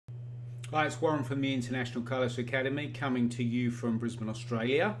Hi, it's Warren from the International Colourist Academy, coming to you from Brisbane,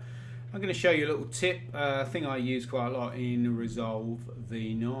 Australia. I'm going to show you a little tip, a thing I use quite a lot in Resolve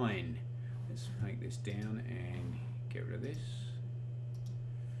V9. Let's take this down and get rid of this.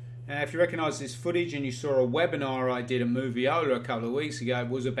 Now, if you recognise this footage and you saw a webinar I did at Moviola a couple of weeks ago, it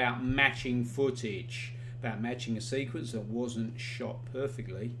was about matching footage, about matching a sequence that wasn't shot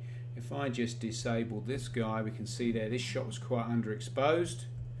perfectly. If I just disable this guy, we can see there this shot was quite underexposed.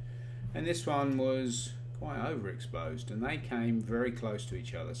 And this one was quite overexposed, and they came very close to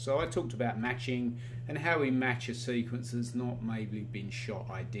each other. So I talked about matching and how we match a sequence that's not maybe been shot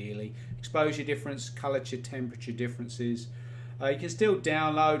ideally. Exposure difference, color to temperature differences. You can still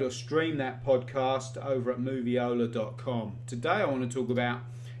download or stream that podcast over at moviola.com. Today I want to talk about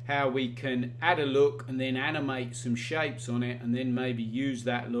how we can add a look and then animate some shapes on it, and then maybe use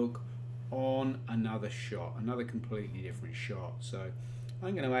that look on another shot, another completely different shot. So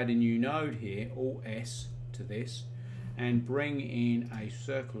I'm going to add a new node here, Alt S to this, and bring in a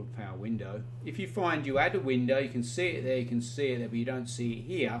circle power window. If you find you add a window, you can see it there, you can see it there, but you don't see it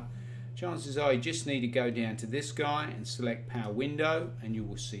here, chances are you just need to go down to this guy and select power window, and you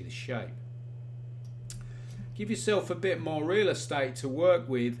will see the shape. Give yourself a bit more real estate to work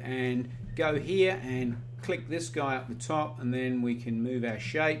with and go here and click this guy up the top, and then we can move our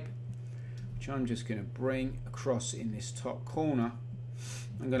shape, which I'm just going to bring across in this top corner.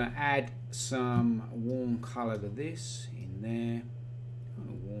 I'm going to add some warm colour to this in there, kind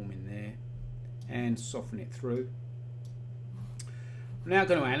of warm in there, and soften it through. I'm now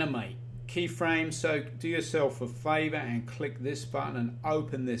going to animate keyframes, so do yourself a favour and click this button and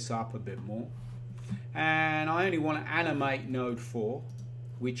open this up a bit more. And I only want to animate node 4,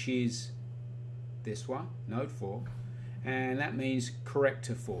 which is this one, node 4, and that means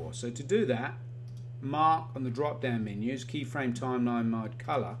corrector 4. So to do that, mark on the drop down menus keyframe timeline mode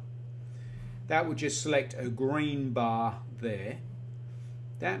color. That will just select a green bar there.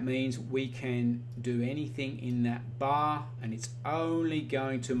 That means we can do anything in that bar, and it's only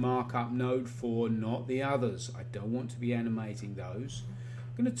going to mark up node 4, not the others. I don't want to be animating those.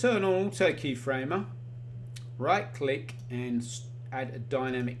 I'm going to turn on Auto Keyframer, right click and add a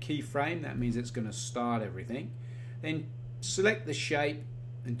dynamic keyframe. That means it's going to start everything. Then select the shape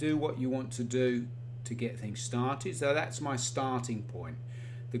and do what you want to do to get things started. So that's my starting point.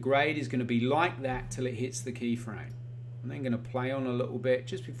 The grade is going to be like that till it hits the keyframe. I'm then going to play on a little bit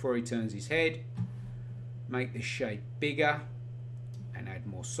just before he turns his head, make the shape bigger and add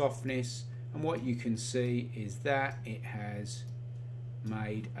more softness, and what you can see is that it has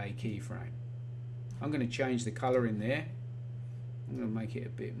made a keyframe. I'm going to change the color in there. I'm going to make it a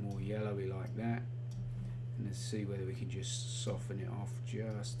bit more yellowy like that, and let's see whether we can just soften it off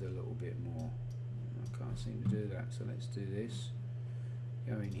just a little bit more. I can't seem to do that, so let's do this.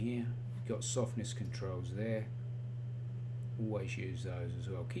 Go in here, got softness controls there. Always use those as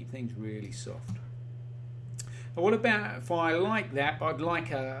well. Keep things really soft. But what about if I like that, but I'd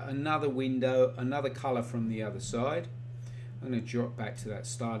like another window, another color from the other side? I'm going to drop back to that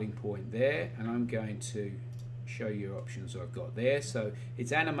starting point there, and I'm going to show you options I've got there. So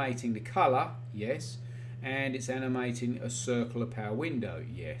it's animating the color, yes, and it's animating a circle of power window,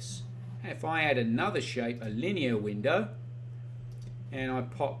 yes. If I add another shape, a linear window, and I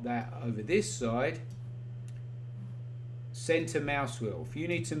pop that over this side, center mouse wheel. If you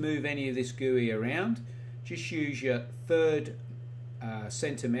need to move any of this GUI around, just use your third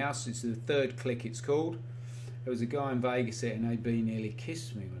center mouse. It's the third click it's called. There was a guy in Vegas at NAB nearly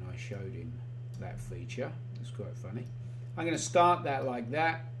kissed me when I showed him that feature. It's quite funny. I'm going to start that like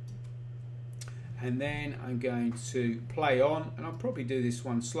that, and then I'm going to play on, and I'll probably do this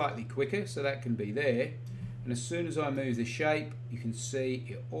one slightly quicker so that can be there. And as soon as I move the shape, you can see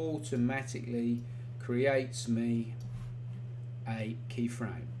it automatically creates me a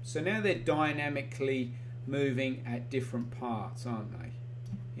keyframe. So now they're dynamically moving at different parts, aren't they?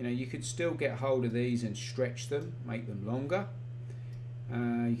 You know, you could still get hold of these and stretch them, make them longer.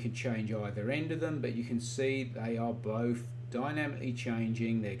 You can change either end of them, but you can see they are both dynamically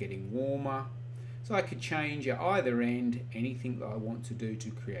changing. They're getting warmer. So I could change at either end anything that I want to do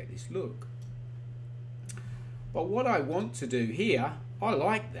to create this look. But what I want to do here, I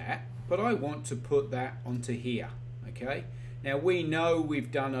like that, but I want to put that onto here. Okay. Now we know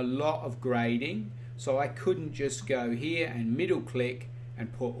we've done a lot of grading, so I couldn't just go here and middle click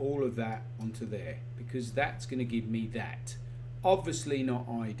and put all of that onto there, because that's going to give me that. Obviously not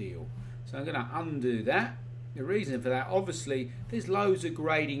ideal. So I'm going to undo that. The reason for that, obviously, there's loads of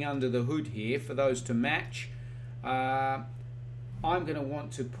grading under the hood here for those to match. I'm going to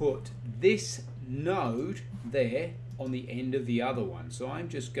want to put this node there on the end of the other one. So I'm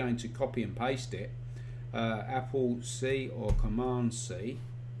just going to copy and paste it. Apple C or Command C.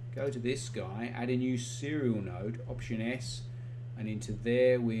 Go to this guy, add a new serial node, Option S, and into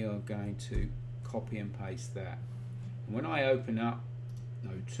there we are going to copy and paste that. And when I open up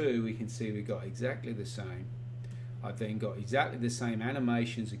node 2, we can see we've got exactly the same. I've then got exactly the same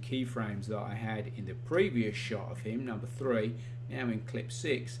animations and keyframes that I had in the previous shot of him, number 3, now in clip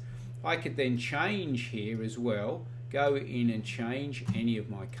 6. I could then change here as well, go in and change any of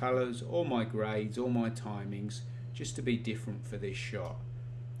my colors or my grades or my timings just to be different for this shot.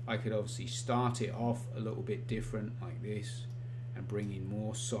 I could obviously start it off a little bit different like this and bring in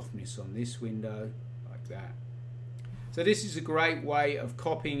more softness on this window like that. So this is a great way of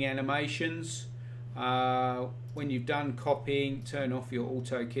copying animations. When you've done copying, turn off your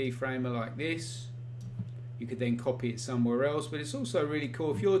Auto Keyframer like this. You could then copy it somewhere else, but it's also really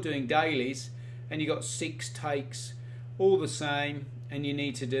cool if you're doing dailies and you've got 6 takes all the same and you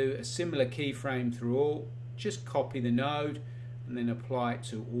need to do a similar keyframe through all, just copy the node and then apply it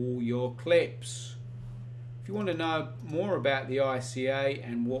to all your clips. If you want to know more about the ICA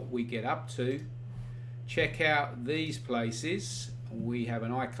and what we get up to, check out these places. We have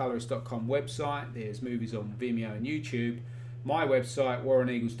an iColorist.com website. There's movies on Vimeo and YouTube. My website,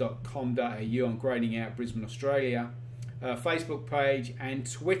 warreneagles.com.au on Grading Out Brisbane, Australia. Facebook page and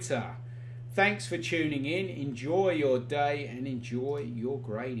Twitter. Thanks for tuning in. Enjoy your day and enjoy your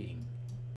grading.